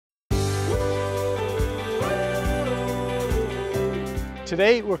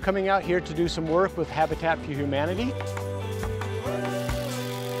Today we're coming out here to do some work with Habitat for Humanity.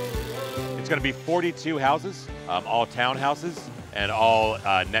 It's going to be 42 houses, all townhouses, and all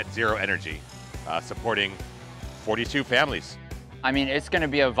net zero energy, supporting 42 families. I mean, it's going to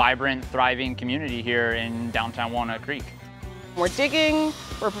be a vibrant, thriving community here in downtown Walnut Creek. We're digging,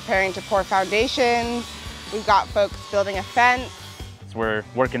 we're preparing to pour foundations, we've got folks building a fence. So we're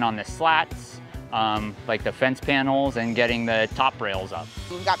working on the slats, like the fence panels, and getting the top rails up.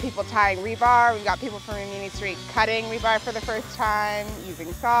 We've got people tying rebar, we've got people from Rimini Street cutting rebar for the first time,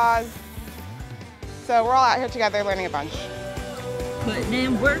 using saws. So we're all out here together learning a bunch. Putting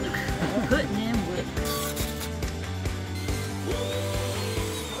in work, putting in work.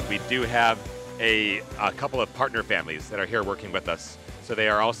 We do have a couple of partner families that are here working with us. So they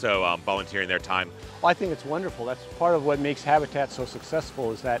are also volunteering their time. Well, I think it's wonderful. That's part of what makes Habitat so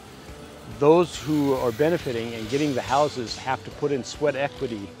successful, is that those who are benefiting and getting the houses have to put in sweat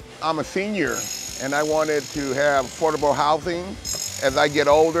equity. I'm a senior and I wanted to have affordable housing as I get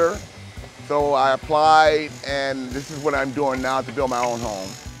older. So I applied, and this is what I'm doing now to build my own home.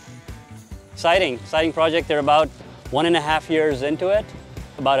 Exciting project. They're about 1.5 years into it,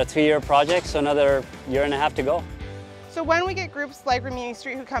 about a 3-year project, so another 1.5 years to go. So when we get groups like Rimini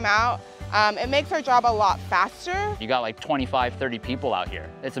Street who come out, it makes our job a lot faster. You got like 25, 30 people out here.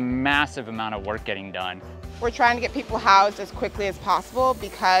 It's a massive amount of work getting done. We're trying to get people housed as quickly as possible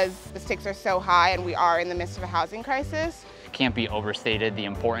because the stakes are so high and we are in the midst of a housing crisis. Can't be overstated the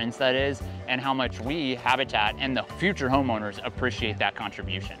importance that is, and how much we, Habitat, and the future homeowners appreciate that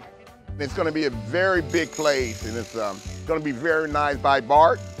contribution. It's going to be a very big place, and it's going to be very nice by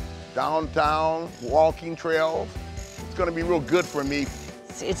BART, downtown, walking trails. It's going to be real good for me.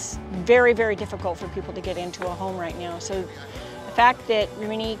 It's very, very difficult for people to get into a home right now. So the fact that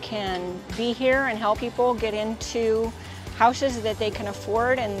Rimini can be here and help people get into houses that they can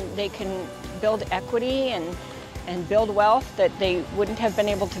afford, and they can build equity and build wealth that they wouldn't have been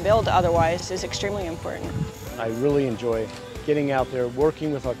able to build otherwise, is extremely important. I really enjoy getting out there,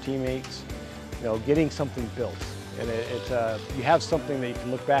 working with our teammates, getting something built. And you have something that you can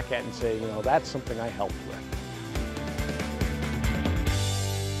look back at and say, that's something I helped with.